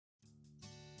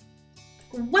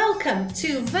Welcome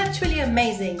to Virtually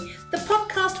Amazing, the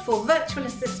podcast for virtual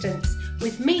assistants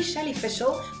with me, Shelley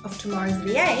Fishel of Tomorrow's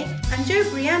VA and Joe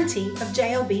Brianti of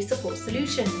JLB Support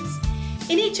Solutions.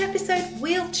 In each episode,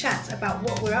 we'll chat about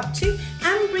what we're up to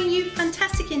and bring you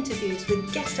fantastic interviews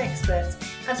with guest experts,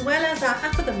 as well as our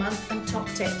App of the Month and top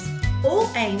tips,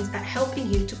 all aimed at helping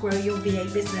you to grow your VA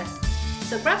business.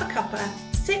 So grab a cuppa,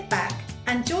 sit back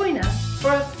and join us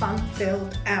for a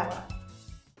fun-filled hour.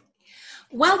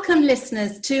 Welcome,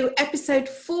 listeners, to episode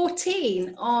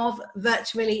 14 of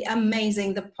Virtually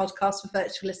Amazing, the podcast for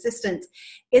virtual assistants.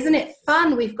 Isn't it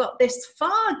fun? We've got this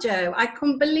far, Joe. I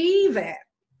couldn't believe it.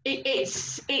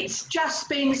 It's just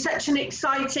been such an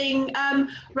exciting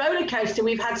roller coaster.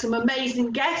 We've had some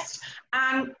amazing guests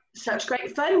and such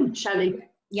great fun, Shelley.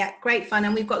 Yeah, great fun.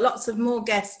 And we've got lots of more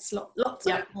guests,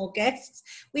 more guests.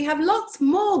 We have lots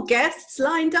more guests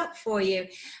lined up for you.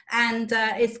 And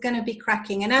it's going to be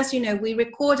cracking. And as you know, we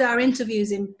record our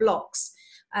interviews in blocks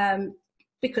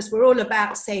because we're all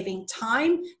about saving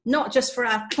time, not just for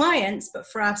our clients, but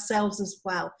for ourselves as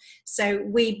well. So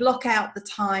we block out the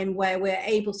time where we're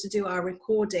able to do our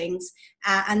recordings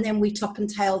and then we top and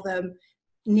tail them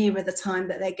nearer the time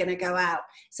that they're going to go out.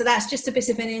 So that's just a bit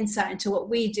of an insight into what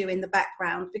we do in the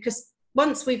background, because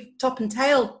once we've top and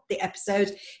tailed the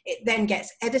episode, it then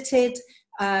gets edited.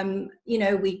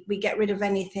 We get rid of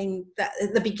anything that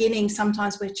at the beginning,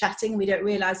 sometimes we're chatting, we don't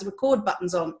realize the record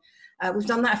button's on. We've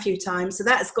done that a few times, so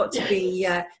that's got to be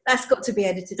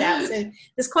edited out. So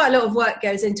there's quite a lot of work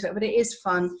goes into it, but it is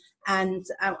fun and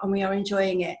we are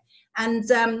enjoying it.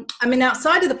 And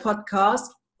outside of the podcast,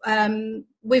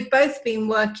 we've both been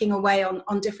working away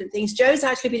on different things. Joe's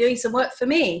actually been doing some work for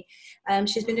me.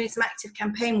 She's been doing some active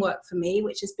campaign work for me,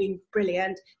 which has been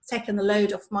brilliant. It's taken the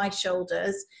load off my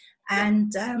shoulders.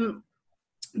 And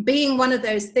being one of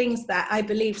those things that I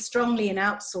believe strongly in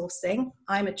outsourcing.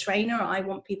 I'm a trainer. I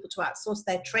want people to outsource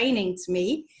their training to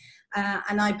me.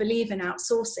 And I believe in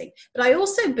outsourcing. But I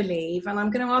also believe, and I'm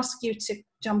going to ask you to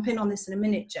jump in on this in a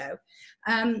minute, Joe,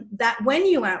 that when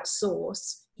you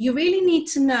outsource, you really need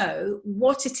to know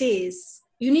what it is.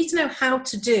 You need to know how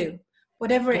to do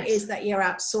whatever it is that you're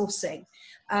outsourcing,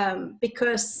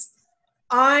 because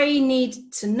I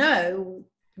need to know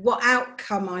what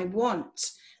outcome I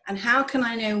want. And how can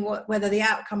I know whether the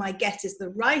outcome I get is the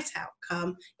right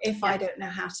outcome if I don't know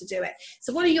how to do it?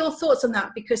 So what are your thoughts on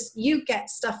that? Because you get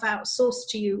stuff outsourced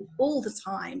to you all the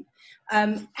time.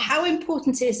 How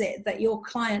important is it that your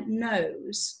client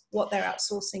knows what they're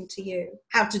outsourcing to you,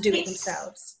 how to do it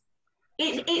themselves?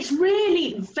 It's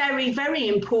really very, very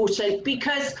important,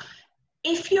 because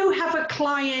if you have a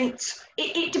client,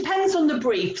 it depends on the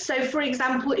brief. So, for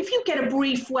example, if you get a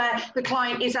brief where the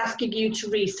client is asking you to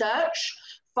research,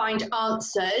 find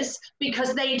answers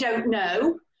because they don't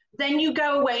know, then you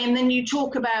go away and then you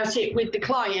talk about it with the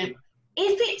client.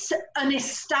 If it's an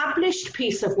established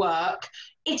piece of work,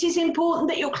 it is important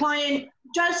that your client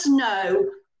does know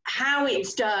how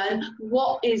it's done,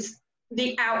 what is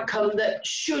the outcome that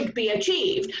should be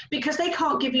achieved, because they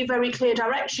can't give you very clear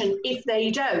direction if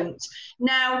they don't.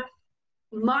 Now,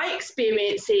 my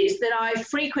experience is that I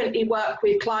frequently work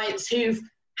with clients who've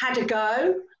had a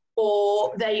go,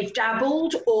 or they've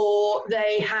dabbled, or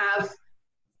they have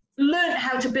learned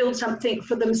how to build something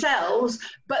for themselves,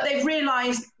 but they've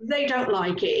realized they don't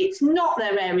like it. It's not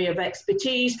their area of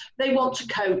expertise. They want to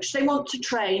coach, they want to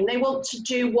train, they want to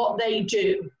do what they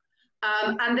do.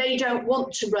 And they don't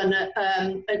want to run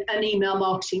an email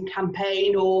marketing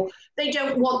campaign, or they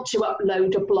don't want to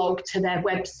upload a blog to their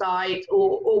website,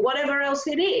 or whatever else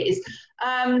it is.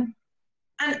 And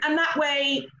that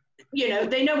way,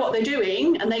 they know what they're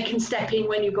doing and they can step in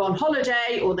when you go on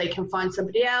holiday, or they can find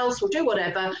somebody else or do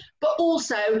whatever. But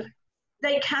also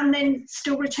they can then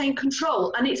still retain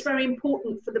control. And it's very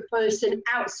important for the person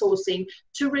outsourcing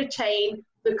to retain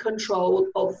the control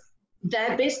of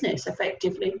their business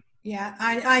effectively. Yeah,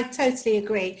 I totally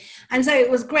agree. And so it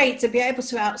was great to be able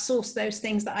to outsource those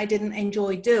things that I didn't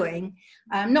enjoy doing,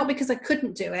 not because I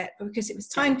couldn't do it, but because it was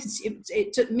time consuming.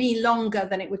 It took me longer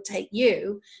than it would take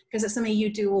you, because it's something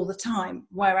you do all the time.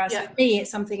 Whereas for me, it's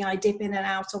something I dip in and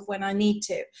out of when I need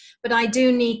to. But I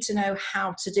do need to know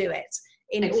how to do it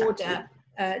in order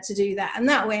to do that. And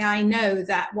that way I know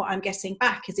that what I'm getting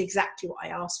back is exactly what I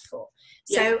asked for.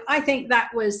 So I think that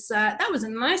was a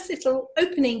nice little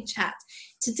opening chat.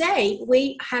 Today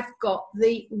we have got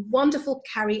the wonderful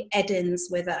Carrie Eddins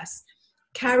with us.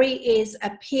 Carrie is a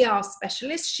PR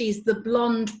specialist. She's the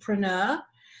blondepreneur.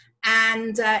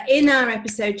 And in our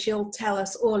episode, she'll tell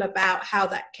us all about how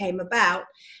that came about.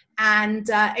 And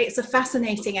it's a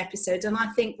fascinating episode. And I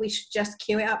think we should just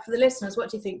cue it up for the listeners. What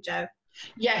do you think, Joe?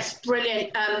 Yes,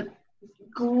 brilliant.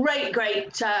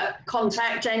 great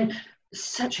contact, and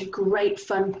such a great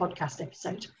fun podcast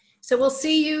episode. So we'll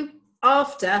see you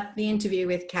after the interview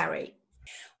with Carrie.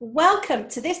 Welcome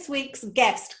to this week's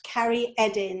guest, Carrie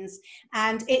Eddins.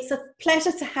 And it's a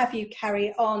pleasure to have you,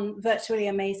 Carrie, on Virtually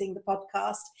Amazing, the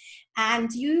podcast.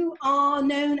 And you are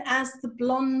known as the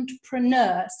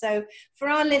Blondepreneur. So for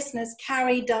our listeners,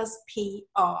 Carrie does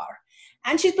PR.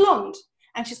 And she's blonde,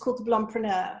 and she's called the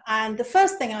Blondepreneur. And the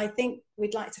first thing I think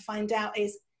we'd like to find out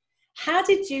is, how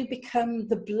did you become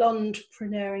the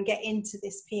Blondepreneur and get into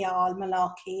this PR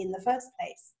malarkey in the first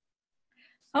place?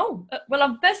 Oh,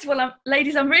 well, first of all,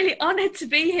 ladies, I'm really honoured to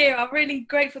be here. I'm really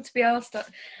grateful to be asked.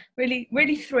 Really,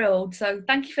 really thrilled. So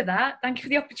thank you for that. Thank you for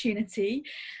the opportunity.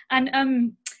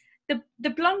 And the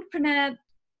Blondepreneur,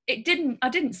 I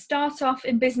didn't start off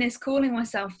in business calling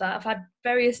myself that. I've had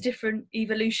various different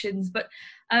evolutions, but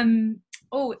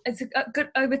it's a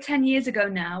good over 10 years ago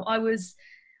now. I was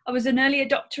an early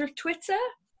adopter of Twitter.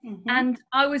 Mm-hmm. And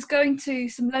I was going to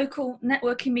some local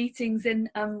networking meetings in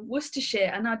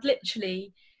Worcestershire, and I'd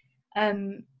literally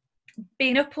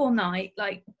been up all night,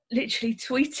 like literally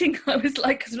tweeting.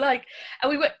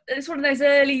 It's one of those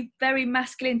early, very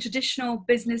masculine, traditional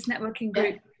business networking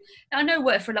groups. Yeah. I know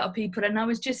worked for a lot of people, and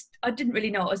I didn't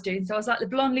really know what I was doing. So I was like the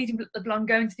blonde leading the blonde,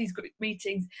 going to these group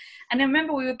meetings. And I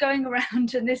remember we were going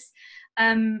around, and this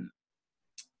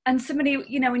and somebody,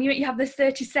 when you have this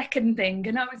 30-second thing,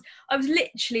 and I was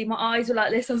literally, my eyes were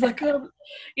like this. I was like, oh,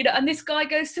 and this guy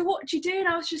goes, "So what do you do?" And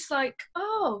I was just like,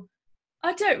 "Oh,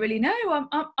 I don't really know.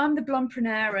 I'm the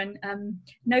Blondepreneur, and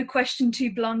no question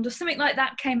too blonde," or something like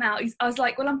that came out. I was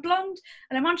like, "Well, I'm blonde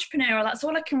and I'm entrepreneurial. That's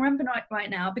all I can remember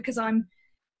right now, because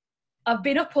I've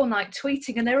been up all night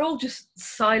tweeting," and they're all just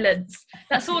silence.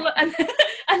 That's all. And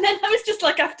then I was just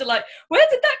like, where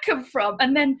did that come from?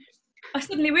 And then I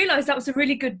suddenly realised that was a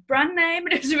really good brand name,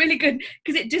 and it was really good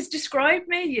because it just described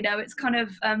me. It's kind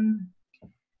of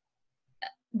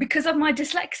because of my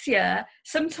dyslexia.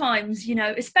 Sometimes,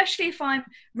 especially if I'm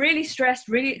really stressed,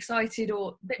 really excited,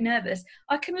 or a bit nervous,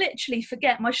 I can literally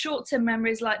forget. My short-term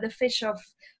memory is like the fish of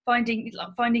Finding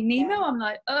Nemo. I'm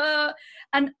like,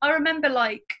 and I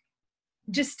remember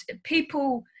just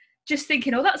people just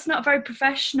thinking, "Oh, that's not very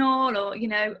professional," or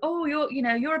 "Oh,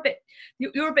 you're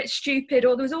a bit stupid,"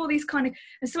 or there was all these kind of.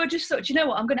 And so I just thought, you know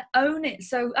what, I'm going to own it.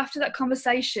 So after that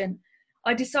conversation,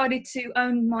 I decided to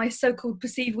own my so-called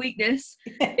perceived weakness,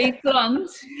 being blonde,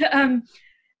 and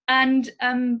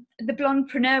the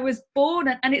Blondepreneur was born.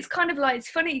 And it's kind of like,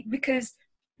 it's funny because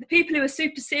the people who are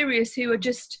super serious, who are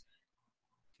just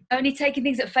only taking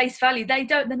things at face value,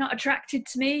 they're not attracted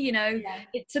to me.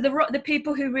 It's the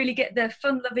people who really get the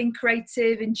fun-loving,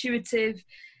 creative, intuitive,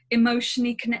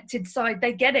 emotionally connected side.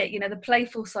 They get it, the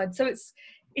playful side. So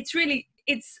it's really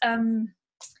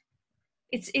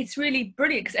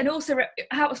brilliant, and also it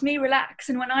helps me relax.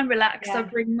 And when I'm relaxed, I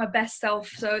bring my best self.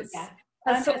 So it's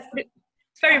a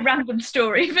very random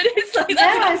story, but it's like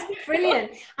that. It's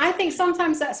brilliant. I think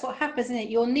sometimes that's what happens, isn't it?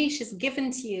 Your niche is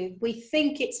given to you. We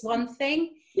think it's one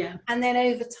thing. Yeah. And then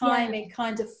over time, it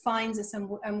kind of finds us,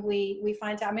 and we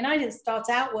find out. I mean, I didn't start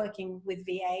out working with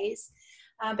VAs,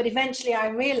 but eventually I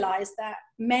realized that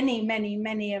many, many,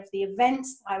 many of the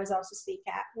events I was asked to speak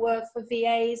at were for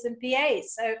VAs and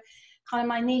PAs. So kind of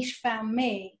my niche found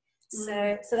me.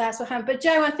 So that's what happened. But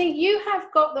Jo, I think you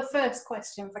have got the first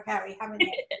question for Carrie, haven't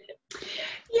you?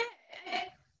 Yeah.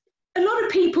 A lot of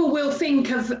people will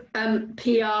think of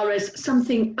PR as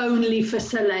something only for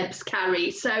celebs,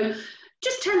 Carrie. So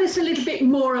just tell us a little bit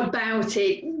more about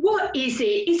it. What is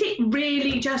it? Is it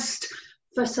really just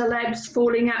for celebs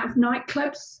falling out of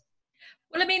nightclubs?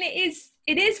 Well, I mean,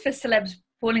 it is for celebs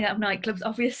falling out of nightclubs,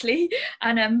 obviously,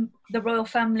 and the royal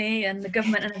family and the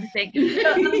government and everything.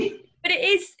 But it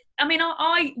is. I mean,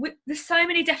 there's so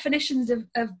many definitions of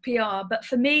PR, but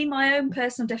for me, my own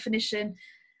personal definition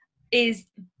is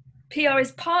PR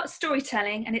is part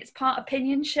storytelling and it's part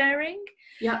opinion sharing.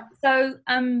 Yeah. So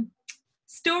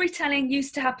storytelling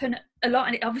used to happen a lot,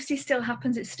 and it obviously still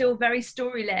happens. It's still very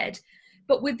story-led.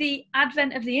 But with the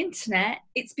advent of the internet,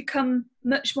 it's become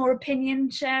much more opinion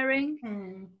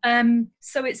sharing.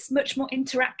 So it's much more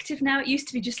interactive now. It used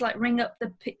to be just like ring up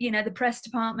the press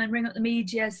department, ring up the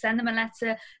media, send them a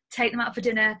letter, take them out for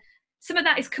dinner. Some of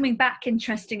that is coming back,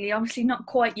 interestingly. Obviously not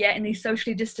quite yet in these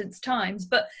socially distanced times,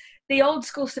 but the old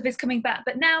school stuff is coming back.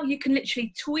 But now you can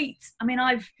literally tweet. I mean,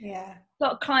 I've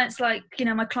got clients like,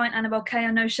 my client Annabelle Kay.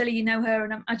 I know Shelley, you know her,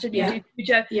 and I imagine you do,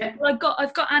 Jo. Yeah. Well,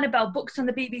 I've got Annabelle booked on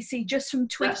the BBC just from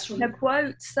tweets, her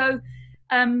quotes. So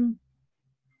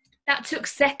that took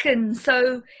seconds.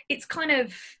 So it's kind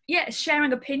of,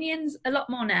 sharing opinions a lot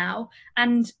more now,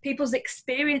 and people's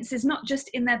experiences, not just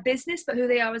in their business, but who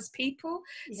they are as people.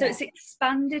 Yeah. So it's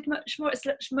expanded much more.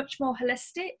 It's much more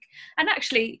holistic. And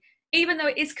actually, even though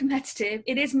it is competitive,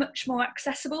 it is much more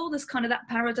accessible. There's kind of that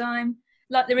paradigm,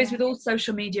 like there is with all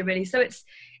social media, really. So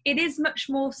it is much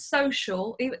more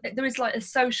social. There is like a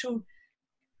social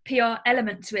PR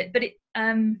element to it, but it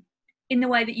in the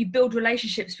way that you build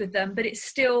relationships with them, but it's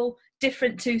still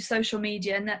different to social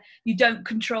media, and that you don't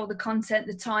control the content,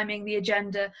 the timing, the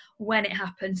agenda when it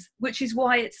happens, which is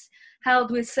why it's held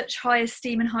with such high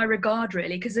esteem and high regard,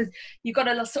 really, because you've got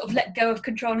to sort of let go of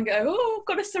control and go, oh, I've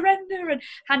got to surrender and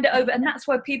hand it over. And that's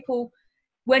why people,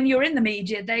 when you're in the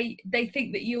media, they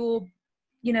think that you're,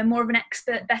 more of an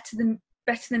expert, better than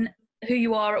who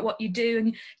you are at what you do,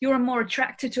 and you're more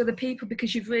attractive to other people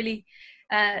because you've really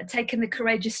taken the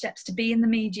courageous steps to be in the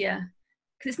media.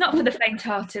 Because it's not for the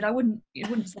faint-hearted. I wouldn't say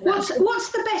that.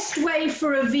 What's the best way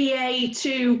for a VA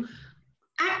to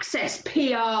access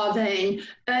PR then?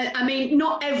 I mean,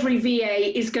 not every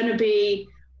VA is going to be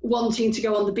wanting to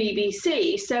go on the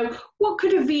BBC. So what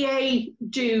could a VA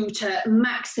do to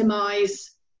maximise,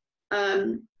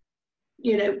 PR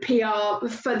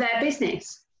for their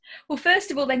business? Well,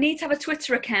 first of all, they need to have a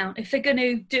Twitter account. If they're going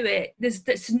to do it,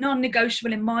 that's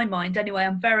non-negotiable in my mind anyway.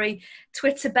 I'm very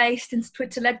Twitter-based and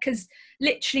Twitter-led, because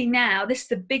literally now, this is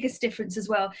the biggest difference as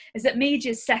well, is that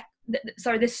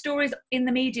the stories in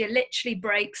the media literally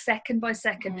break second by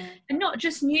second. And not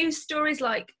just news stories,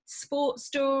 like sports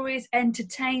stories,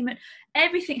 entertainment,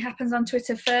 everything happens on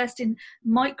Twitter first in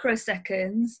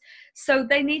microseconds. So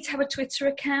they need to have a Twitter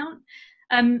account.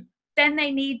 Then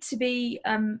they need to be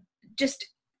just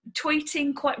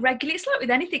tweeting quite regularly. It's like with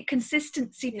anything,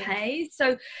 consistency pays.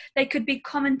 So they could be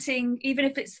commenting, even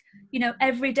if it's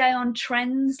every day, on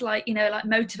trends like like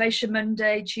Motivation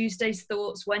Monday, Tuesday's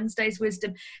thoughts, Wednesday's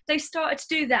wisdom. They started to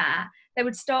do that, they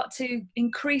would start to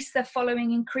increase their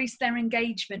following, increase their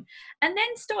engagement, and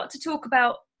then start to talk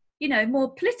about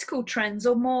more political trends,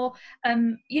 or more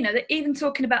even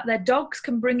talking about their dogs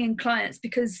can bring in clients,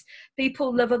 because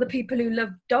people love other people who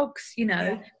love dogs.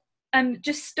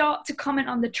 Just start to comment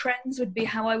on the trends would be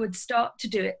how I would start to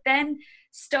do it. Then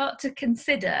start to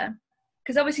consider,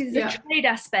 because obviously there's a trade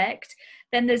aspect,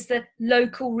 then there's the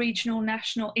local, regional,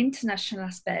 national, international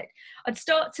aspect. I'd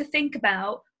start to think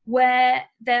about where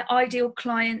their ideal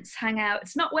clients hang out.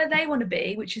 It's not where they want to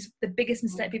be, which is the biggest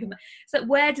mistake people make. So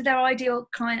where do their ideal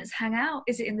clients hang out?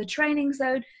 Is it in the training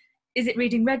zone? Is it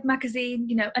reading Red Magazine?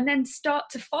 And then start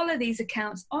to follow these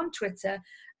accounts on Twitter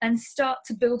and start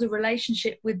to build a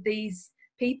relationship with these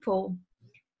people.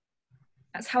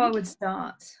 That's how I would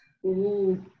start.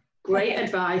 Ooh, great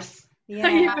advice. Yeah,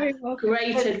 you're very welcome.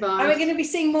 Great advice. Are we going to be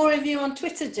seeing more of you on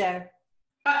Twitter, Jo?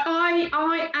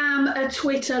 I am a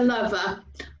Twitter lover.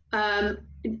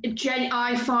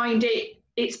 I find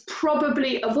it's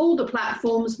probably, of all the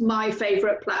platforms, my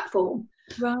favourite platform.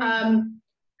 Right.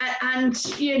 And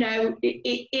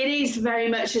it is very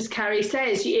much as Carrie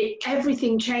says,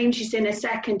 everything changes in a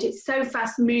second. It's so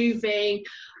fast moving,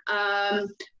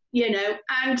 and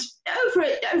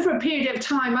over a period of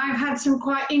time, I've had some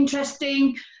quite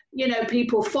interesting,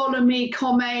 people follow me,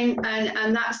 comment,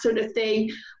 and that sort of thing.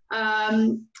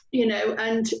 And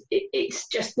it's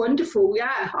just wonderful.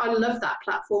 Yeah, I love that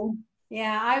platform.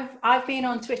 Yeah, I've been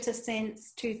on Twitter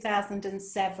since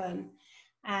 2007.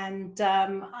 And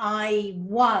I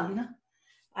won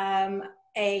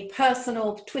a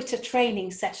personal Twitter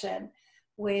training session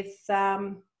with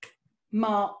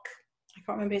Mark. I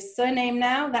can't remember his surname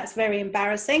now. That's very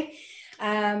embarrassing.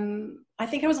 I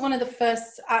think I was one of the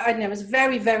first, I don't know, I was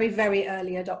very, very, very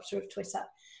early adopter of Twitter.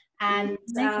 And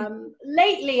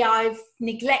lately I've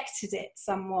neglected it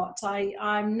somewhat.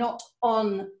 I'm not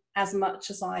on as much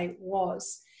as I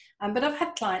was. But I've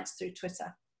had clients through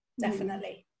Twitter,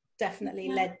 definitely. Definitely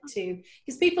led to,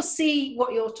 because people see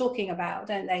what you're talking about,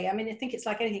 don't they? I mean, I think it's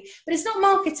like anything, but it's not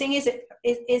marketing, is it?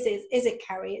 Is it,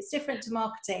 Carrie? It's different to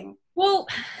marketing. Well,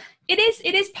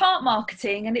 it is part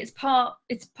marketing, and it's both,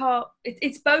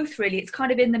 really. It's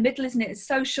kind of in the middle, isn't it? It's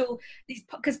social,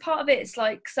 because part of it is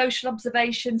like social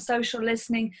observation, social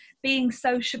listening, being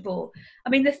sociable.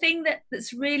 I mean, the thing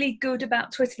that's really good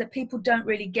about Twitter that people don't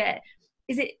really get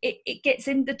is it gets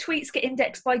in, the tweets get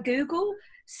indexed by Google.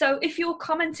 So if you're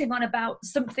commenting on about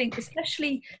something,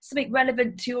 especially something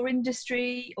relevant to your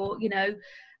industry, or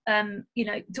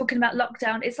talking about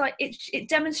lockdown, it's like it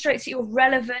demonstrates that you're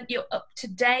relevant, you're up to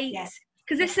date.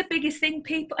 Because it's the biggest thing,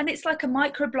 people, and it's like a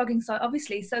microblogging site,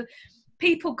 obviously. So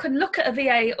people can look at a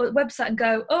VA or website and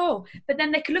go, oh, but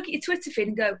then they can look at your Twitter feed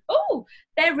and go, oh,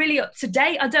 they're really up to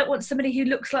date. I don't want somebody who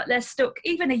looks like they're stuck.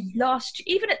 Even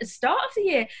at the start of the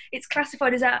year, it's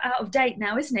classified as out of date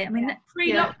now, isn't it? I mean,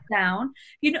 pre-lockdown,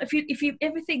 you know, if you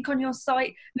everything on your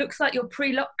site looks like you're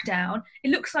pre-lockdown, it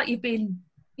looks like you've been,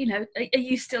 you know, are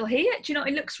you still here? Do you know,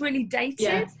 it looks really dated.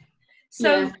 Yeah.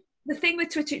 So the thing with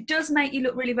Twitter, it does make you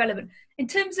look really relevant. In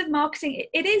terms of marketing,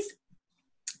 it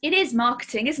is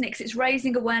marketing, isn't it? Because it's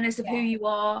raising awareness of who you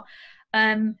are,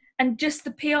 and just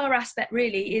the PR aspect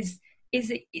really is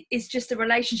just a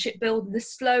relationship building, the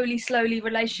slowly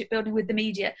relationship building with the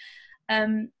media.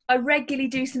 I regularly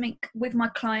do something with my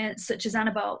clients, such as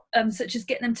Annabelle, such as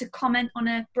getting them to comment on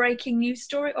a breaking news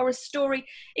story or a story.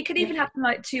 It could even happen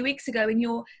like 2 weeks ago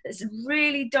that's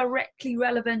really directly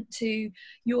relevant to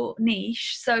your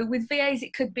niche. So with VAs,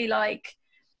 it could be like,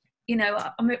 you know,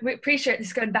 we appreciate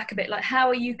this going back a bit, like how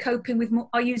are you coping with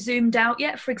are you zoomed out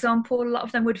yet, for example? A lot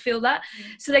of them would feel that.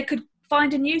 So they could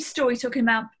find a news story talking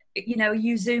about, you know, are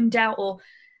you zoomed out, or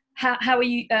how are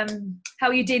you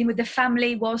dealing with the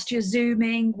family whilst you're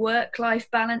zooming, work-life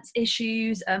balance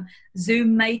issues,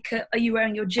 Zoom makeup, are you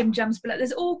wearing your gym jams below?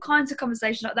 There's all kinds of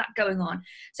conversations like that going on.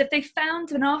 So if they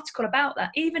found an article about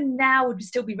that, even now would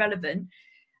still be relevant.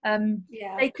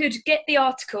 They could get the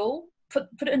article, put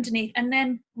it underneath, and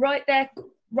then write a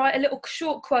little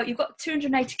short quote. You've got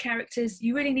 280 characters.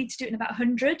 You really need to do it in about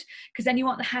 100, because then you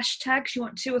want the hashtags. You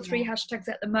want 2 or 3 hashtags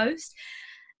at the most.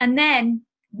 And then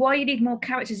why you need more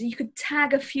characters, you could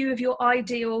tag a few of your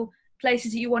ideal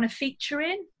places that you want to feature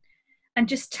in and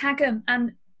just tag them.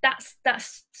 And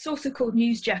that's sort of called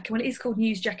newsjacking. Well, it is called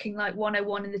newsjacking, like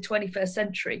 101 in the 21st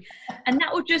century. And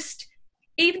that will just,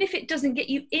 even if it doesn't get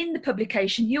you in the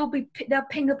publication, you will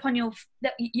ping up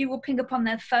on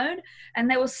their phone, and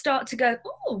they will start to go,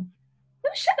 oh,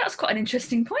 that's quite an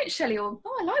interesting point, Shelley, or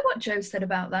oh, I like what Joe said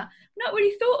about that. I've not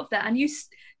really thought of that. And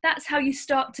that's how you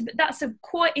start to. That's a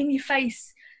quite in your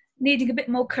face, needing a bit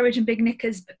more courage and big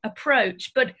knickers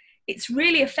approach, but it's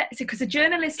really effective because the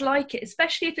journalists like it,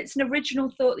 especially if it's an original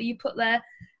thought that you put there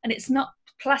and it's not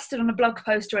plastered on a blog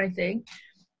post or anything.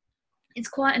 It's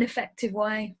quite an effective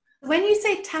way. When you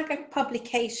say tag a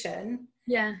publication,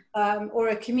 or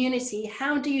a community,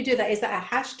 how do you do that? Is that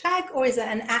a hashtag or is it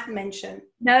an at mention?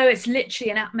 No, it's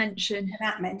literally an at mention. An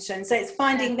at mention. So it's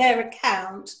finding their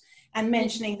account and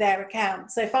mentioning their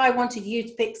account. So if I wanted you to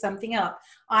pick something up,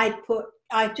 I'd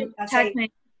say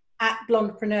at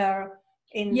Blondepreneur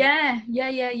in. Yeah.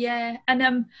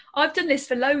 And I've done this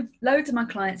for loads of my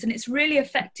clients, and it's really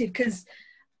effective because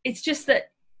it's just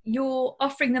that you're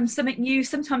offering them something new.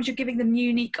 Sometimes you're giving them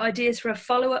unique ideas for a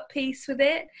follow-up piece with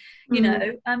it, you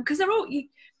know, because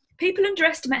people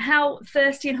underestimate how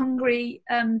thirsty and hungry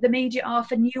the media are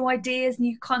for new ideas,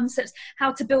 new concepts,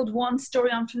 how to build one story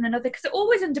on from another, because they're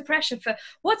always under pressure for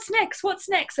what's next,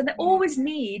 and they always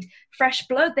need fresh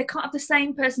blood. They can't have the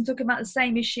same person talking about the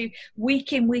same issue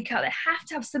week in, week out. They have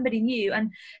to have somebody new.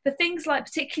 And for things like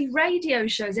particularly radio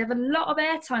shows, they have a lot of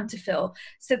airtime to fill.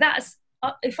 So that's,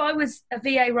 if I was a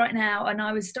VA right now and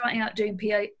I was starting out doing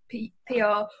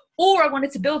PR, or I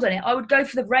wanted to build on it, I would go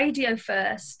for the radio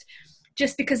first,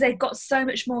 just because they've got so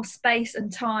much more space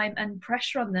and time and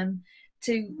pressure on them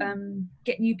to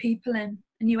get new people in,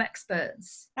 new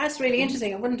experts. That's really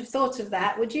interesting. I wouldn't have thought of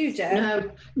that. Would you, Jo?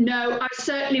 No, I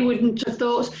certainly wouldn't have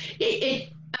thought.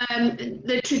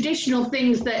 The traditional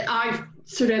things that I've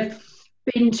sort of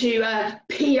been to a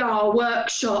PR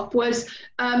workshop was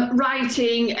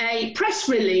writing a press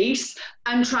release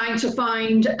and trying to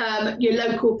find your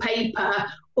local paper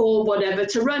or whatever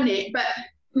to run it. But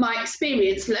my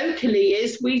experience locally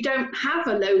is we don't have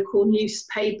a local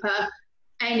newspaper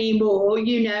anymore.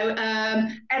 You know,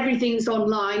 everything's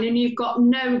online, and you've got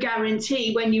no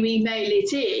guarantee when you email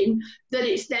it in that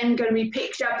it's then going to be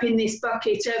picked up in this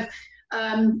bucket of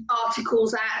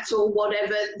articles at, or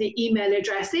whatever the email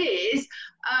address is,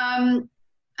 and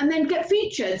then get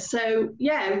featured. So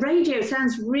yeah, radio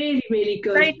sounds really, really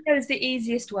good. Radio is the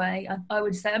easiest way, I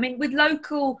would say. I mean, with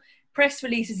local press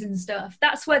releases and stuff,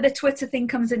 that's where the Twitter thing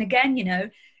comes in again, you know,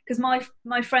 because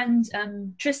my friend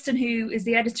Tristan, who is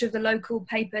the editor of the local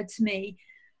paper to me,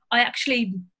 I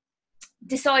actually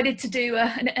decided to do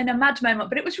a mad moment,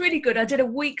 but it was really good. I did a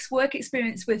week's work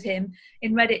experience with him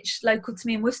in Redditch, local to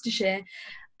me in Worcestershire,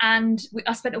 and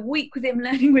I spent a week with him,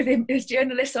 learning with him as a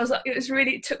journalist. I was like,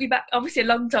 it took me back obviously a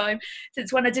long time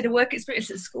since when I did a work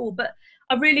experience at school, but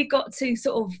I really got to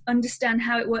sort of understand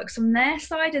how it works on their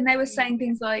side. And they were saying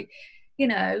things like, you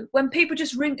know, when people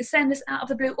just send us out of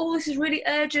the blue, oh, this is really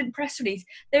urgent press release,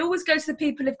 they always go to the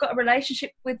people who've got a relationship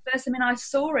with first. I mean, I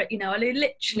saw it, you know, I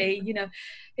literally, you know,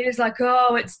 it was like,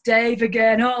 oh, it's Dave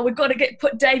again. Oh, we've got to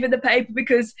put Dave in the paper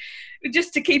because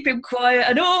just to keep him quiet.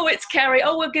 And oh, it's Carrie.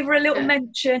 Oh, we'll give her a little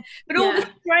mention. But all the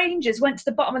strangers went to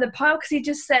the bottom of the pile because he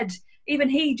just said, even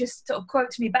he just sort of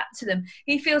quotes me back to them.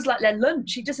 He feels like they're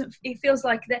lunch. He feels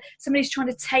like that somebody's trying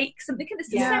to take something. And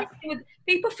it's the same thing with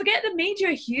people. Forget the media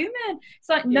are human. It's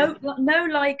like no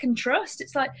like and trust.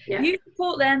 It's like you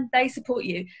support them, they support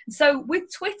you. And so with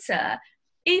Twitter,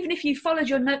 even if you followed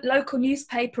your local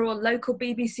newspaper or local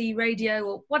BBC radio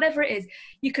or whatever it is,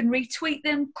 you can retweet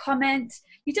them, comment.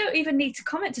 You don't even need to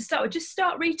comment to start with. Just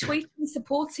start retweeting and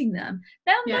supporting them.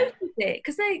 They'll notice it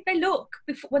because they look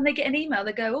when they get an email.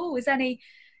 They go, oh, is any,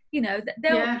 you know,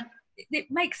 it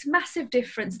makes massive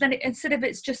difference. Then instead of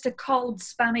it's just a cold,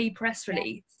 spammy press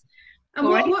release. And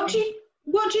what do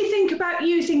you think about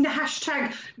using the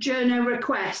hashtag journo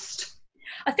request?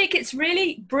 I think it's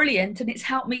really brilliant and it's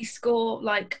helped me score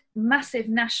like massive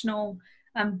national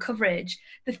coverage.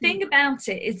 The thing about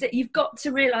it is that you've got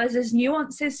to realise there's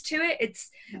nuances to it.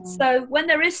 So when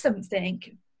there is something,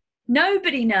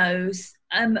 nobody knows,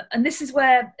 and this is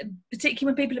where,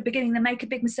 particularly when people are beginning, they make a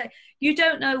big mistake. You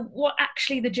don't know what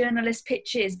actually the journalist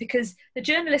pitch is because the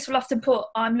journalist will often put,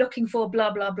 I'm looking for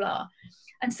blah, blah, blah.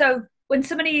 And so when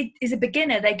somebody is a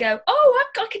beginner, they go, oh,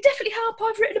 I could definitely help.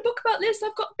 I've written a book about this.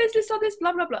 I've got business on this,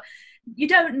 blah, blah, blah. You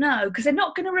don't know because they're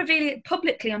not going to reveal it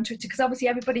publicly on Twitter because obviously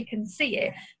everybody can see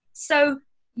it. So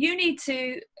you need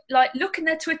to like look in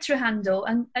their Twitter handle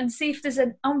and see if there's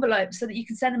an envelope so that you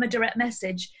can send them a direct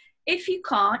message. If you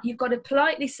can't, you've got to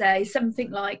politely say something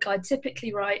like, I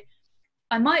typically write,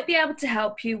 I might be able to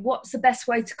help you. What's the best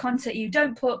way to contact you?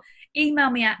 Don't put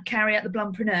email me at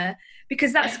Carrie@theblumpreneur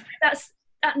because that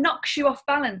knocks you off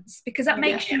balance because that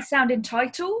makes you sound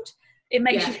entitled. It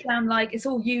makes you sound like it's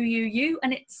all you,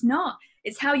 and it's not.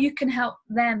 It's how you can help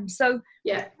them. So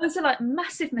those are like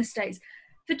massive mistakes.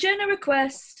 For journal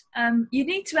request, you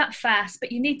need to act fast,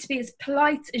 but you need to be as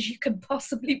polite as you can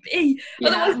possibly be.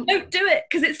 Otherwise, don't do it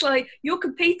because it's like you're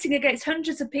competing against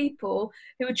hundreds of people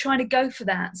who are trying to go for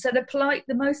that. So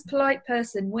the most polite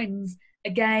person wins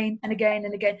again and again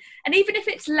and again. And even if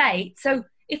it's late, so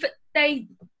if a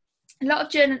lot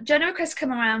of journal requests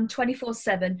come around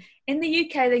 24/7. In the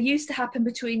UK, they used to happen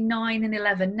between 9 and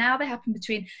 11. Now they happen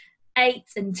between 8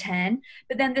 and 10.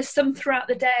 But then there's some throughout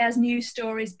the day as news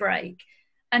stories break.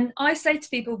 And I say to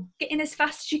people, get in as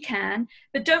fast as you can,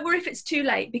 but don't worry if it's too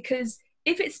late because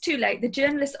if it's too late, the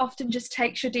journalist often just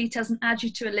takes your details and adds you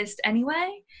to a list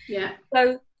anyway. Yeah.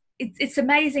 So it's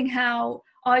amazing how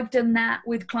I've done that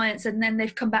with clients and then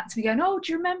they've come back to me going, oh,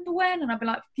 do you remember when? And I've been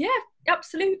like, yeah,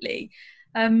 absolutely.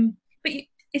 But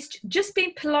it's just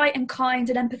being polite and kind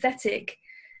and empathetic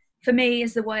for me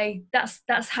is the way.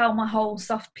 That's how my whole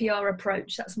soft PR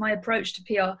approach. That's my approach to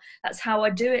PR. That's how I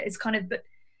do it. It's kind of, but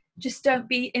just don't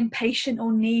be impatient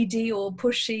or needy or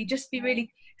pushy. Just be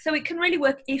really. So it can really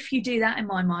work if you do that, in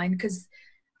my mind. Because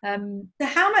so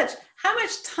how much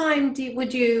time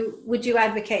would you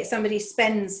advocate somebody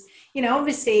spends? You know,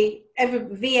 obviously, every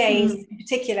VAs in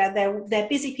particular, they're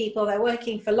busy people. They're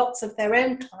working for lots of their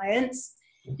own clients.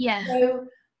 Yeah. So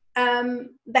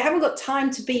they haven't got time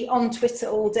to be on Twitter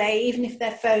all day, even if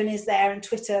their phone is there and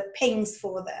Twitter pings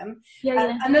for them.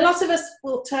 And a lot of us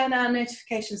will turn our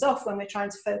notifications off when we're trying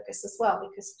to focus as well,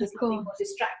 because there's nothing more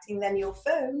distracting than your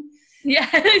phone. Yeah,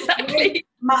 exactly.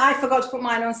 I forgot to put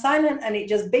mine on silent and it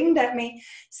just binged at me.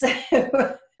 So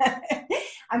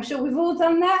I'm sure we've all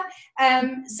done that.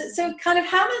 So kind of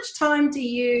how much time do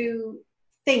you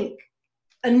think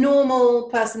a normal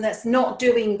person that's not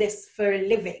doing this for a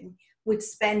living would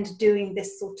spend doing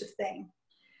this sort of thing?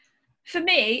 For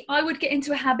me, I would get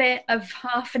into a habit of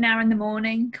half an hour in the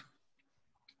morning.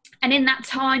 And in that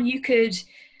time, you could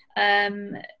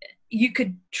look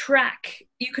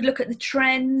at the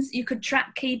trends, you could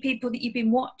track key people that you've been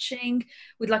watching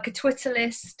with like a Twitter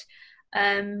list.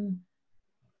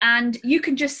 And you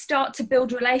can just start to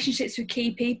build relationships with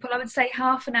key people. I would say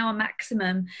half an hour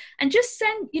maximum. And just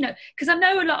send, you know, because I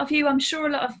know a lot of you, I'm sure a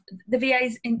lot of the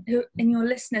VAs in your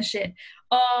listenership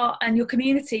and your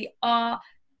community are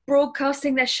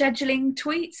broadcasting their scheduling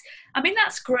tweets. I mean,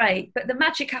 that's great, but the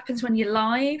magic happens when you're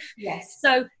live. Yes.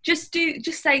 So just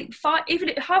say even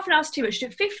if half an hour's too much, do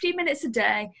 15 minutes a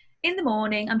day in the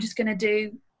morning. I'm just going to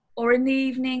do, or in the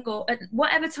evening, or at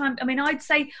whatever time. I mean, I'd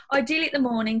say ideally at the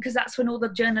morning, because that's when all the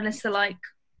journalists are like,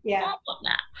 yeah, I want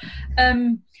that.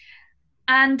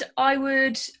 And I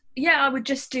would Yeah, I would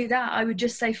just do that. I would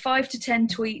just say 5 to 10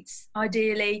 tweets,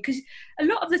 ideally, because a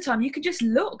lot of the time you could just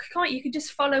look, can't you? You could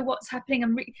just follow what's happening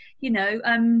and,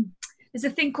 there's a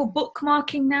thing called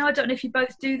bookmarking now. I don't know if you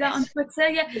both do that on Twitter.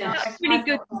 Yeah, that's really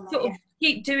good to sort of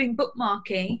keep doing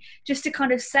bookmarking just to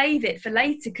kind of save it for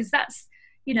later, because that's,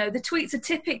 the tweets are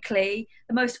typically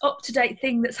the most up-to-date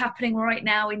thing that's happening right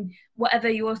now in whatever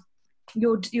you're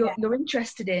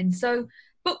interested in. So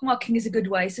bookmarking is a good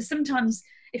way. So sometimes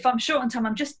if I'm short on time,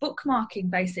 I'm just bookmarking,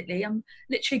 basically. I'm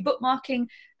literally bookmarking,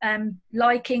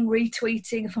 liking,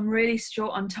 retweeting if I'm really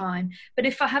short on time. But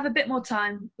if I have a bit more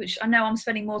time, which I know I'm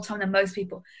spending more time than most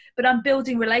people, but I'm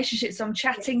building relationships, so I'm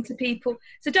chatting to people.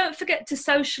 So don't forget to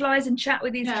socialize and chat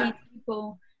with these key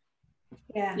people.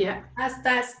 Yeah.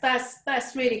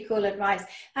 That's really cool advice.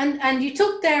 And you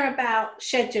talked there about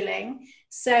scheduling.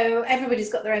 So everybody's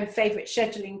got their own favorite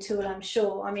scheduling tool, I'm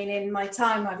sure. I mean, in my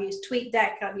time, I've used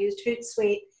TweetDeck, I've used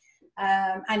Hootsuite,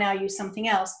 I now use something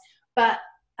else. But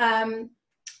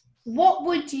what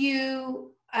would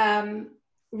you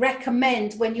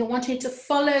recommend when you're wanting to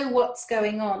follow what's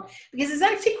going on? Because it's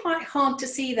actually quite hard to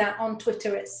see that on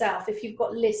Twitter itself, if you've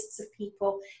got lists of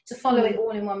people to follow it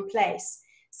all in one place.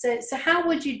 So how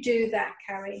would you do that,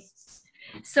 Carrie?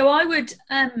 So I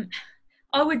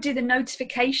would do the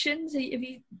notifications. I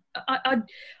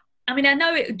mean, I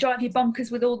know it would drive you bonkers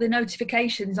with all the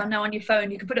notifications. I know on your phone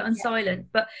you can put it on silent,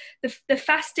 but the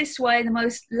fastest way, the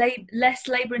most less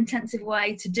labor-intensive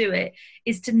way to do it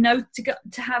is to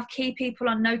have key people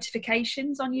on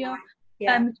notifications on your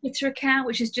Twitter account,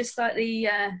 which is just like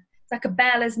like a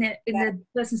bell, isn't it, in the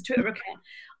person's Twitter account.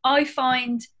 I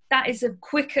find that is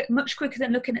much quicker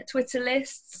than looking at Twitter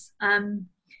lists. And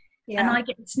I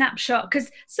get a snapshot,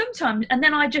 because sometimes, and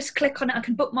then I just click on it, I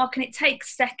can bookmark, and it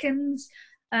takes seconds.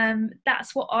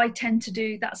 That's what I tend to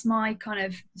do. That's my kind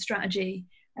of strategy,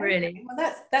 really. Okay.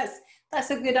 Well,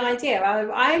 that's a good idea.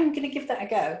 I'm going to give that a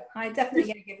go. I'm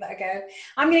definitely going to give that a go.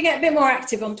 I'm going to get a bit more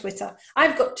active on Twitter.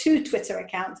 I've got 2 Twitter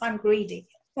accounts. I'm greedy.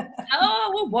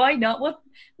 Oh, well, why not? Well,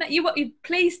 you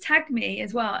please tag me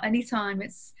as well anytime.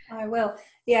 I will.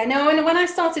 Yeah, no, and when I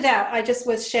started out, I just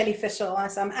was Shelley Fishel.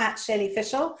 I'm at Shelley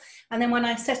Fishel. And then when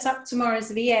I set up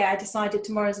Tomorrow's VA, I decided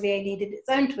Tomorrow's VA needed its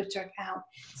own Twitter account.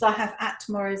 So I have at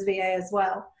Tomorrow's VA as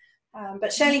well.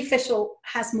 But Shelley Fishel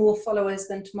has more followers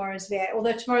than Tomorrow's VA,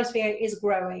 although Tomorrow's VA is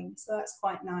growing. So that's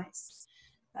quite nice.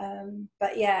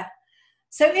 But yeah,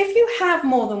 so if you have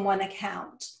more than one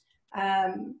account,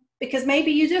 because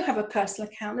maybe you do have a personal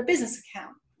account and a business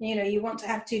account, you want to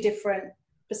have 2 different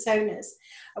personas.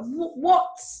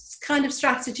 What kind of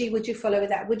strategy would you follow with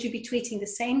that? Would you be tweeting the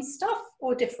same stuff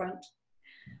or different?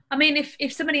 I mean,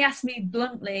 if somebody asked me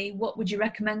bluntly, what would you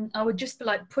recommend? I would just be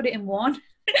like, put it in one.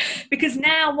 Because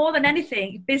now, more than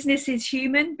anything, business is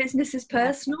human, business is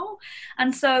personal.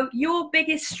 And so your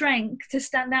biggest strength to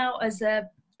stand out as a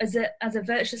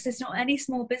virtual assistant or any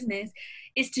small business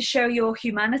is to show your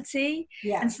humanity.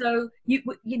 And so you've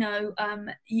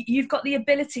got the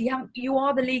ability, you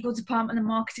are the legal department, the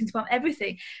marketing department,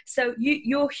 everything. So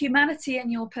your humanity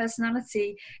and your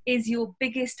personality is your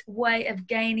biggest way of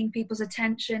gaining people's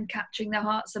attention, capturing their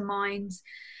hearts and minds.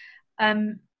 I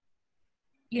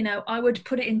would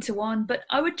put it into one, but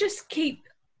I would just keep.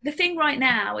 The thing right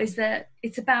now is that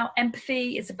it's about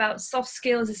empathy, it's about soft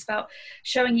skills, it's about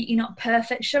showing you're not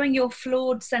perfect, showing your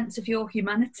flawed sense of your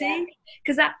humanity,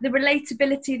 because the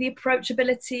relatability, the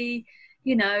approachability,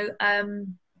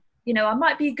 I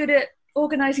might be good at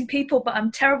organizing people, but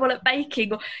I'm terrible at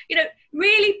baking, or,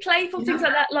 really playful things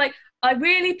like that. Like, I'm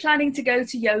really planning to go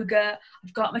to yoga.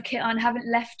 I've got my kit on, haven't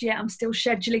left yet. I'm still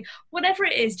scheduling, whatever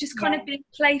it is, just kind of being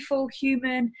playful,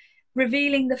 human,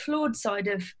 revealing the flawed side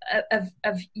of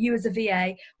you as a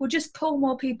VA will just pull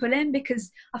more people in, because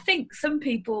I think some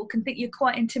people can think you're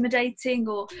quite intimidating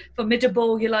or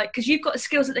formidable. You're like, because you've got the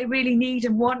skills that they really need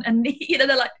and want and need,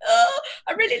 they're like, oh,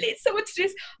 I really need someone to do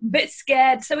this. I'm a bit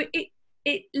scared. So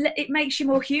it makes you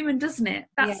more human, doesn't it?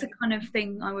 That's the kind of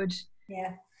thing I would.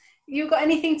 Yeah. You got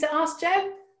anything to ask,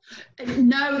 Jo?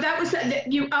 No, that was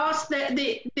you asked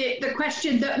the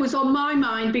question that was on my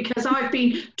mind, because I've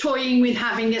been toying with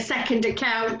having a second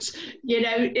account,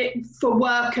 for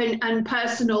work and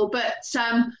personal. But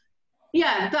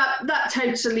that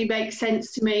totally makes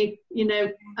sense to me,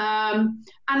 and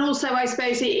also I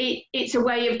suppose it's a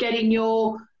way of getting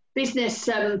your business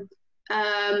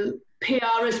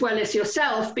PR as well as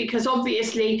yourself, because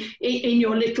obviously in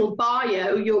your little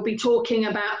bio you'll be talking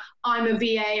about, I'm a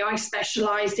VA, I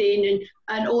specialise in,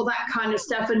 and all that kind of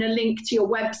stuff, and a link to your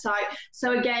website.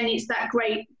 So again, it's that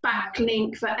great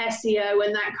backlink for SEO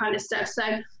and that kind of stuff.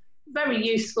 So very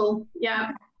useful.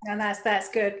 Yeah. And that's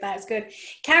good. That's good.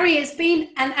 Carrie, it's been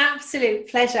an absolute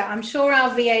pleasure. I'm sure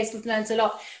our VAs have learned a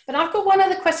lot. But I've got one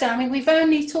other question. I mean, we've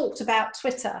only talked about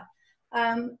Twitter,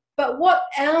 but what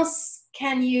else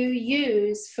can you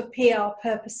use for PR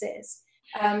purposes?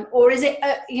 Or is it,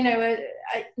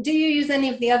 do you use any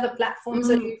of the other platforms,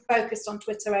 or are you focused on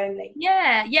Twitter only?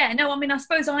 Yeah. No, I mean, I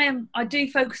suppose I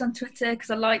do focus on Twitter because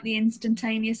I like the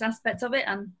instantaneous aspect of it,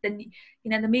 and then,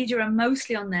 the media are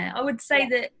mostly on there. I would say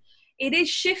that it is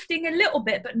shifting a little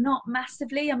bit, but not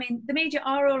massively. I mean, the media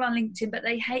are all on LinkedIn, but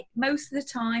most of the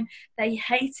time they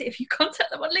hate it if you contact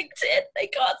them on LinkedIn. They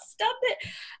can't stand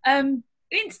it.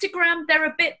 Instagram, they're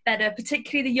a bit better,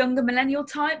 particularly the younger millennial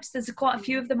types. There's quite a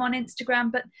few of them on Instagram,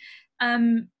 but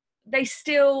they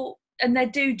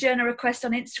do journal requests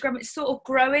on Instagram. It's sort of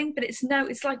growing, but it's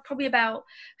like probably about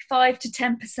 5 to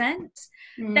 10%.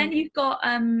 Then you've got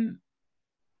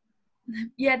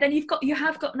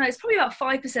it's probably about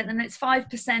 5%, and then it's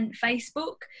 5%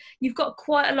 Facebook. You've got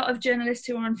quite a lot of journalists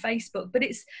who are on Facebook, but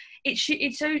it's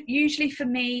usually, for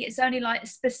me, it's only like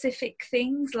specific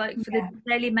things, like for the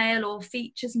Daily Mail or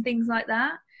features and things like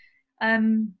that.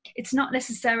 It's not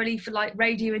necessarily for like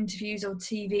radio interviews or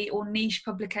TV or niche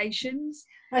publications.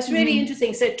 That's really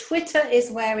interesting. So Twitter is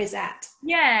where it's at.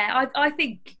 Yeah, I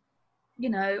think,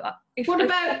 what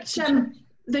about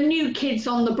the new kids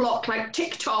on the block, like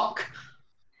TikTok?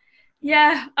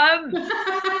 Yeah. I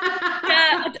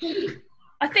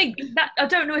think that, I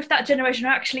don't know if that generation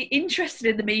are actually interested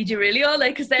in the media, really, are they?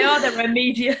 Because they are their own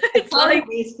media. It's like,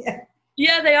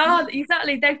 yeah, they are,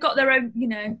 exactly. They've got their own,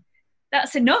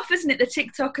 that's enough, isn't it? The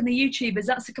TikTok and the YouTubers,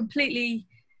 that's a completely,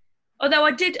 although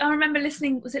I remember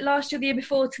listening, was it last year or the year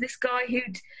before, to this guy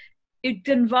who'd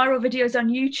done viral videos on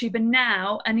YouTube,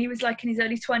 and he was like in his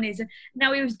early 20s, and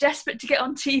now he was desperate to get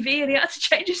on TV, and he had to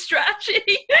change his strategy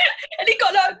and he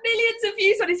got like millions of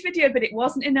views on his video, but it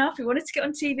wasn't enough. He wanted to get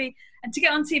on TV, and to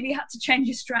get on TV he had to change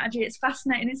his strategy. It's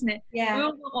fascinating, isn't it? Yeah, we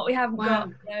all want what we haven't got.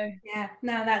 So. Yeah,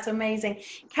 no, that's amazing.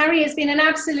 Carrie, it's been an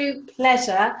absolute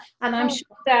pleasure, and I'm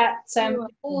sure that we've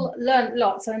all learned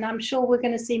lots, and I'm sure we're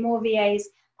going to see more VAs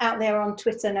out there on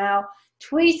Twitter now,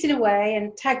 tweeting away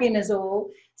and tagging us all.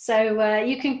 So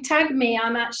you can tag me.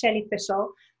 I'm at Shelley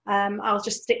Fishel. I'll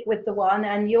just stick with the one.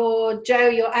 And you're Joe.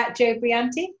 You're at Joe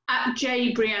Brianti. At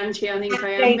J Brianti, I think I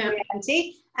am. J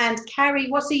Brianti. And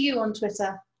Carrie, what are you on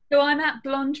Twitter? So I'm at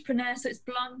Blondepreneur. So it's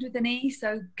blonde with an E.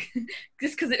 So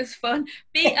just because it was fun.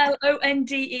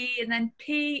 BLONDE and then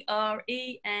PRENEUR.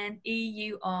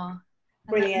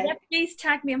 Brilliant. Yeah, please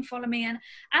tag me and follow me and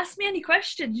ask me any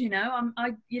questions. I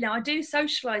do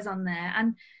socialise on there,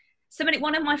 and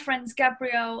one of my friends,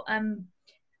 Gabrielle, I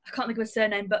can't think of her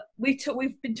surname, but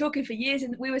we've been talking for years,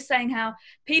 and we were saying how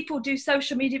people do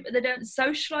social media, but they don't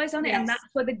socialise on it, and that's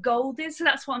where the gold is. So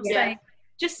that's what I'm saying.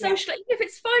 Just socialise, even if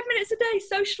it's 5 minutes a day,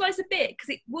 socialise a bit, because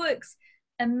it works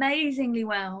amazingly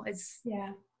well. It's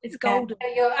golden.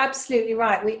 Yeah, you're absolutely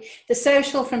right. The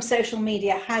social from social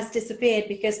media has disappeared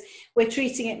because we're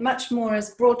treating it much more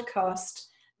as broadcast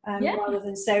rather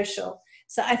than social.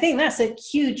 So I think that's a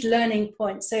huge learning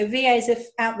point. So VAs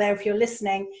out there, if you're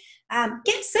listening,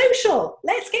 get social.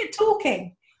 Let's get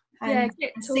talking. And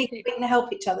see if we can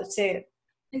help each other too.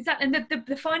 Exactly. And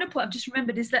the final point I've just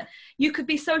remembered is that you could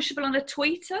be sociable on a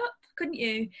tweet up, couldn't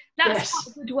you? That's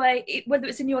a good way, whether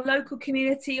it's in your local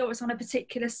community or it's on a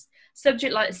particular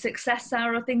subject like Success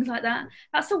Hour or things like that.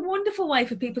 That's a wonderful way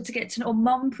for people to get to know, or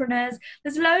mompreneurs.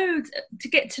 There's loads to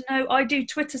get to know. I do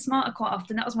Twitter Smarter quite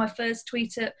often. That was my first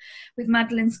tweet up with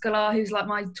Madeline Scalar, who's like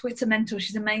my Twitter mentor.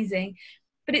 She's amazing.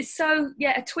 But it's a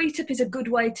tweet up is a good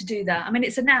way to do that. I mean,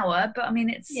 it's an hour, but I mean,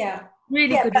 it's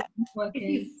really good.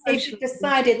 If you've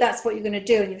decided that's what you're going to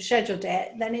do and you've scheduled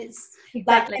it, then it's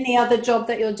like any other job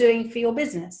that you're doing for your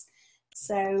business.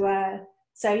 So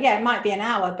it might be an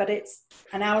hour, but it's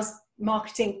an hour's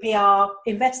marketing PR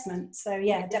investment. So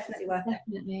definitely worth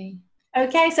it.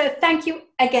 Okay, so thank you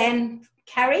again,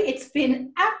 Carrie. It's been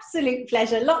an absolute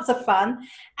pleasure, lots of fun,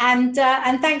 and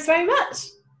thanks very much.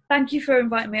 Thank you for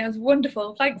inviting me. It was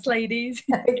wonderful. Thanks, ladies.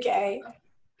 Okay.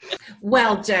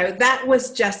 Well, Joe, that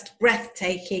was just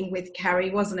breathtaking with Carrie,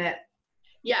 wasn't it?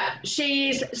 Yeah,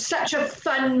 she's such a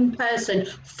fun person,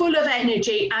 full of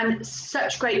energy and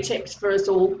such great tips for us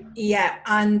all. Yeah,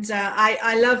 and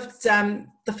I loved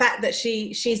the fact that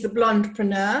she's the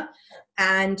blondepreneur,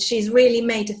 and she's really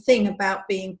made a thing about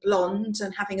being blonde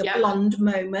and having a blonde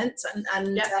moment.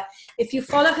 And if you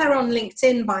follow her on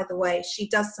LinkedIn, by the way, she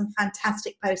does some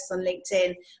fantastic posts on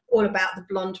LinkedIn all about the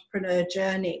blondepreneur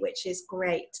journey, which is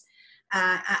great,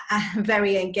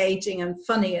 very engaging and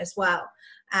funny as well.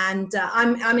 And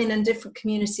I'm in a different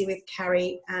community with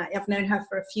Carrie. I've known her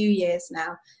for a few years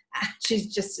now.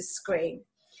 She's just a scream.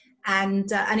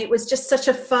 And it was just such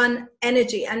a fun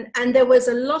energy, and there was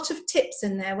a lot of tips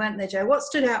in there, weren't there, Jo? What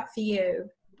stood out for you?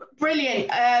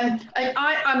 Brilliant. And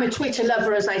I'm a Twitter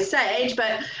lover, as I said,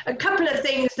 but a couple of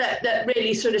things that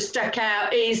really sort of stuck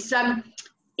out is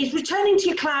returning to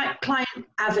your client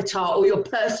avatar or your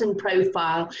person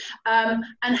profile,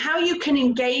 and how you can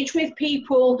engage with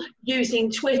people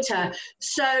using Twitter.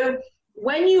 So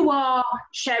when you are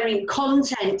sharing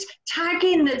content, tag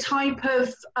in the type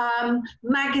of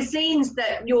magazines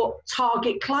that your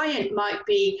target client might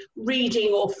be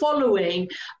reading or following,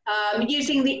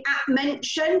 using the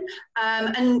 @mention,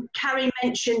 and Carrie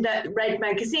mentioned that Red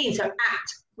Magazine, so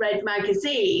 @Red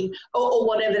Magazine, or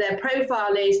whatever their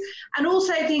profile is, and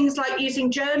also things like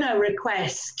using journal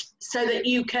requests so that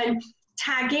you can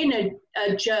tag in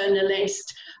a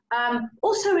journalist.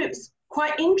 Also, it's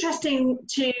quite interesting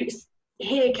to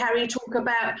hear Carrie talk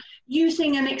about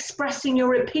using and expressing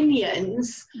your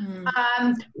opinions,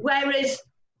 whereas,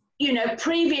 you know,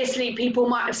 previously people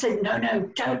might have said, no,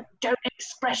 don't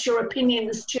express your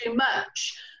opinions too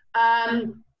much.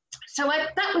 So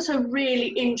that was a really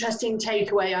interesting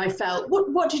takeaway, I felt.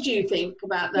 What did you think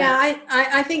about that? Yeah,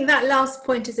 I think that last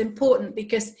point is important,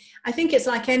 because I think it's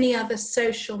like any other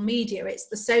social media. It's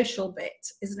the social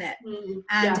bit, isn't it?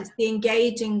 And it's the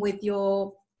engaging with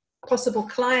your possible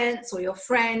clients or your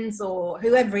friends or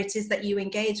whoever it is that you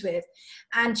engage with,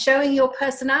 and showing your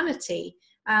personality.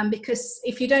 Because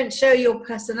if you don't show your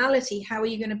personality, how are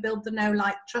you going to build the know,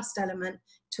 like, trust element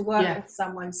to work with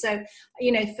someone? So,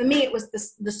 you know, for me, it was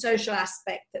the social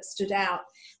aspect that stood out.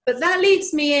 But that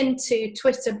leads me into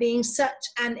Twitter being such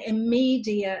an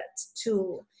immediate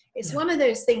tool. It's one of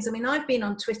those things. I mean, I've been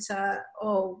on Twitter,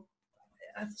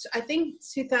 I think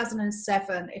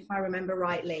 2007, if I remember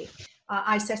rightly.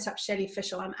 I set up Shelley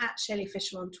Fishel. I'm @Shelley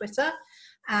Fishel on Twitter.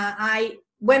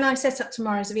 When I set up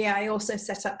Tomorrow's VA, I also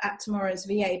set up @Tomorrow's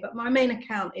VA, but my main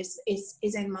account is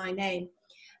in my name.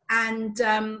 And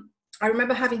I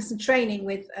remember having some training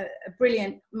with a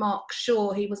brilliant Mark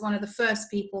Shaw. He was one of the first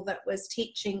people that was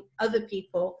teaching other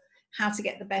people how to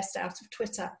get the best out of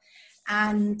Twitter.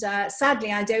 And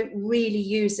sadly, I don't really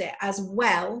use it as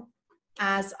well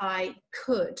as I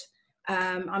could.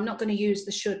 I'm not going to use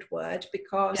the should word,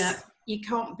 because you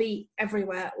can't be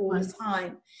everywhere all the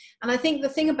time. And I think the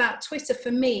thing about Twitter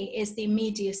for me is the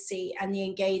immediacy and the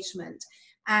engagement.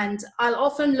 And I'll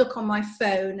often look on my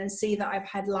phone and see that I've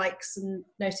had likes and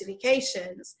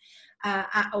notifications,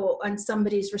 and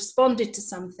somebody's responded to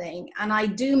something. And I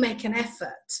do make an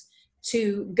effort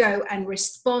to go and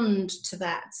respond to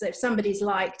that. So if somebody's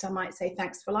liked, I might say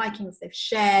thanks for liking. If they've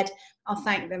shared, I'll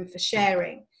thank them for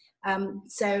sharing.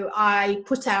 So I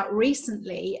put out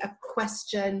recently a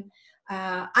question.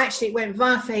 Actually, it went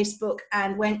via Facebook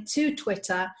and went to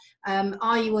Twitter.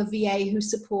 Are you a VA who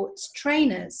supports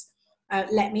trainers?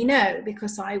 Let me know,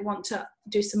 because I want to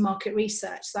do some market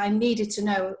research. So I needed to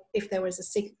know if there was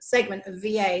a segment of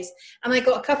VAs. And I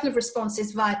got a couple of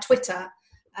responses via Twitter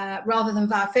rather than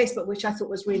via Facebook, which I thought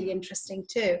was really interesting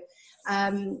too.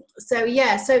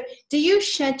 So do you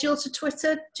schedule to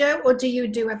Twitter, Jo, or do you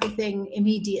do everything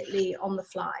immediately on the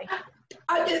fly?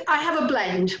 I have a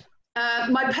blend.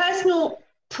 My personal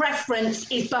preference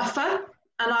is Buffer,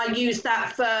 and I use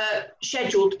that for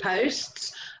scheduled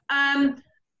posts.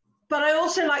 But I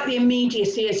also like the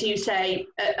immediacy, as you say,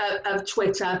 of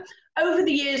Twitter. Over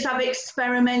the years, I've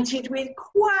experimented with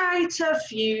quite a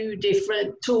few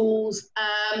different tools,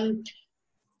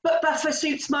 but Buffer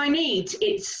suits my needs.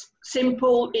 It's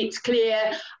simple, it's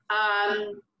clear,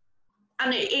 and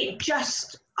I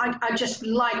just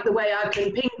like the way I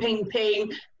can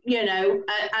ping, you know,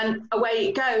 and away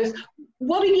it goes.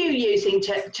 What are you using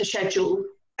to schedule?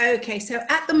 Okay, so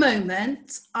at the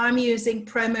moment, I'm using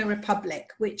Promo Republic,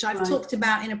 which I've talked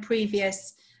about in a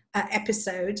previous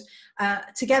episode,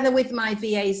 together with my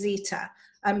VA Zita,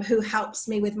 who helps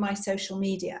me with my social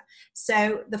media.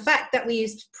 So the fact that we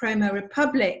used Promo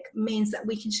Republic means that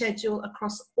we can schedule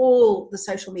across all the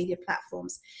social media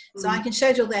platforms. So I can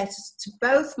schedule there to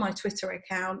both my Twitter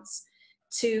accounts,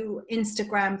 to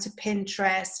Instagram, to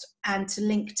Pinterest, and to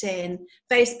LinkedIn.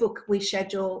 Facebook, we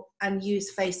schedule and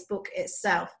use Facebook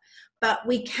itself. But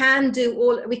we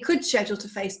could schedule to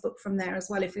Facebook from there as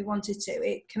well if we wanted to.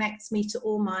 It connects me to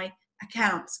all my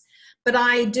accounts. But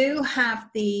I do have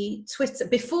the Twitter.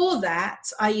 Before that,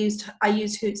 I used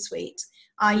Hootsuite.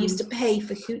 I used to pay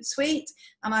for Hootsuite,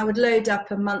 and I would load up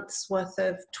a month's worth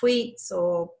of tweets,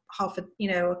 or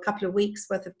a couple of weeks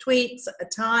worth of tweets at a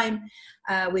time,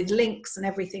 with links and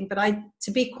everything. But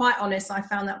to be quite honest, I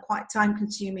found that quite time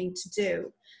consuming to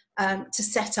do, to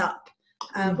set up.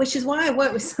 which is why I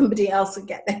work with somebody else and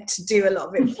get them to do a lot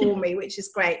of it for me, which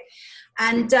is great.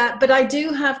 And but I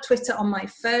do have Twitter on my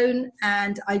phone,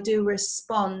 and I do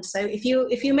respond. So if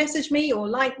you message me or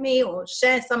like me or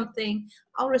share something,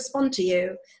 I'll respond to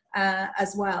you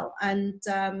as well. And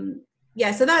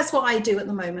so that's what I do at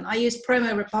the moment. I use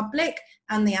Promo Republic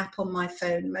and the app on my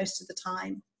phone most of the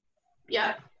time.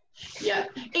 Yeah.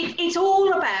 It's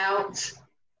all about,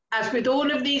 as with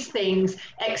all of these things,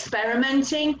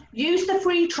 experimenting. Use the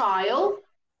free trial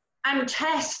and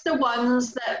test the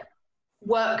ones that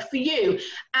work for you,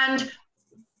 and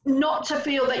not to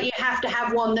feel that you have to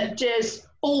have one that does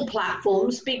all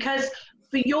platforms, because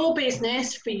for your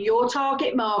business, for your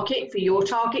target market, for your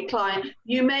target client,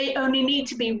 you may only need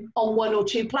to be on one or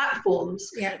two platforms.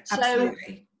 Yeah, absolutely.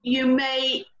 So you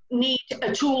may need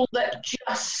a tool that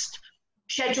just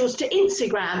schedules to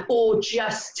Instagram or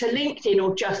just to LinkedIn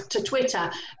or just to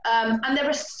Twitter. And there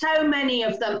are so many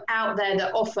of them out there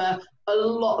that offer a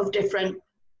lot of different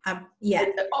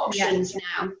options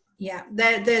now. Yeah,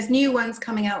 there's new ones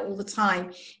coming out all the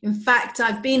time. In fact,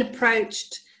 I've been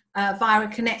approached via a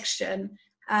connection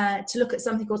to look at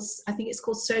something called, I think it's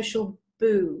called Social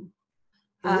Boo.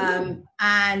 And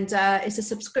it's a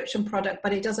subscription product,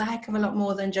 but it does a heck of a lot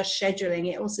more than just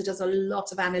scheduling. It also does a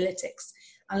lot of analytics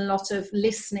and a lot of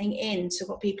listening in to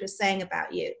what people are saying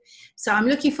about you. So I'm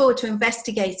looking forward to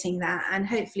investigating that and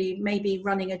hopefully maybe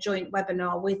running a joint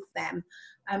webinar with them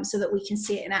so that we can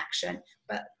see it in action.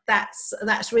 But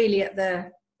that's really at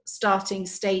the starting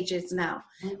stages now.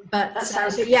 But I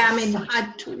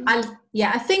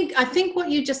think what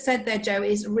you just said there, Jo,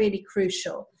 is really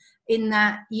crucial, in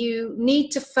that you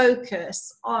need to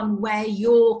focus on where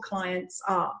your clients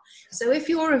are. So if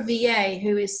you're a VA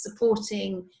who is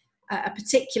supporting a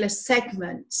particular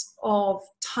segment of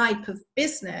type of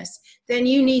business, then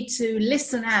you need to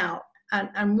listen out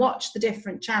and watch the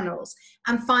different channels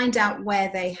and find out where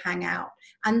they hang out.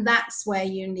 And that's where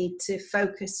you need to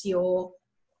focus your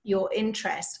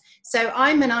interest. So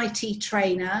I'm an IT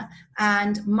trainer,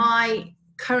 and my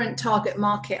current target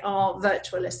market are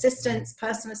virtual assistants,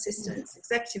 personal assistants,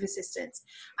 executive assistants,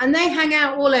 and they hang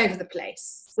out all over the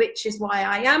place, which is why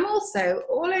I am also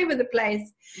all over the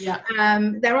place. Yeah.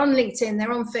 They're on LinkedIn,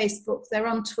 they're on Facebook, they're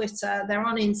on Twitter, they're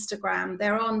on Instagram,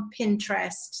 they're on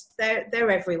Pinterest, they're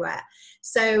everywhere.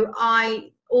 So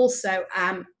I also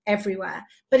am everywhere,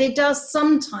 but it does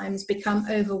sometimes become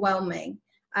overwhelming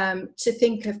to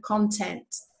think of content,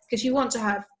 because you want to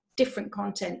have different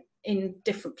content in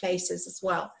different places as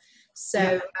well.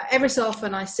 So every so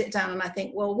often I sit down and I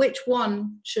think, well, which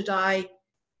one should I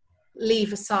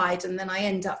leave aside? And then I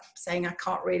end up saying I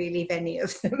can't really leave any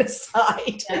of them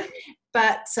aside. Yeah.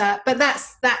 But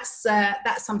that's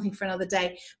something for another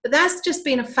day. But that's just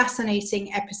been a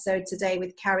fascinating episode today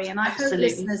with Carrie, and I hope,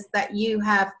 listeners, that you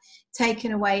have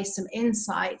taken away some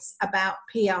insights about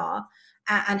PR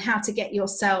and how to get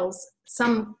yourselves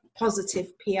some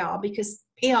positive PR, because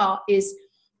PR is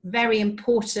very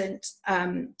important,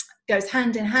 goes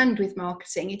hand in hand with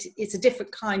marketing. It's a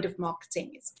different kind of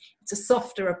marketing. It's a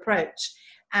softer approach,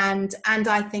 and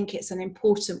I think it's an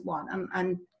important one,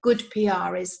 and good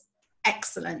PR is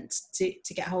excellent to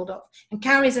get hold of. And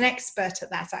Carrie's an expert at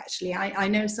that, actually. I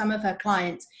know some of her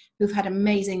clients who've had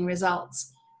amazing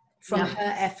results from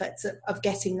her efforts of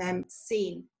getting them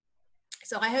seen.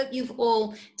 So I hope you've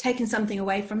all taken something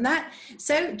away from that.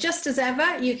 So just as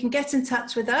ever, you can get in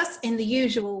touch with us in the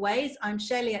usual ways. I'm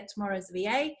Shelley at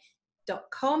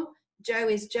tomorrowsva.com. Jo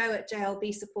is Jo at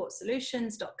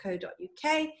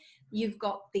jlbsupportsolutions.co.uk. You've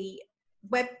got the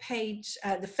web page,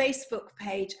 the Facebook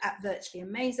page at Virtually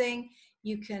Amazing.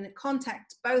 You can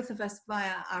contact both of us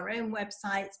via our own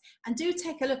websites, and do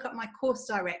take a look at my course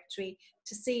directory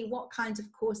to see what kinds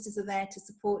of courses are there to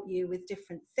support you with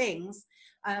different things.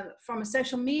 From a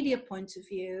social media point of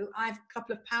view, I have a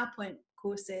couple of PowerPoint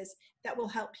courses that will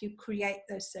help you create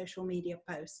those social media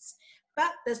posts.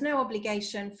 But there's no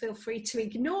obligation. Feel free to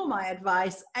ignore my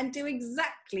advice and do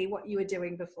exactly what you were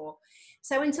doing before.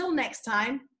 So until next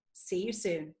time, see you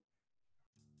soon.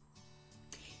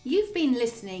 You've been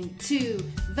listening to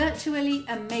Virtually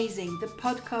Amazing, the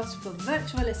podcast for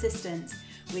virtual assistants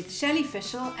with Shelley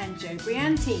Fishel and Jo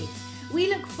Brianti. We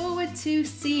look forward to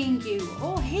seeing you,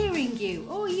 or hearing you,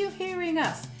 or you hearing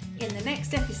us in the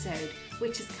next episode,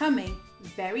 which is coming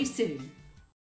very soon.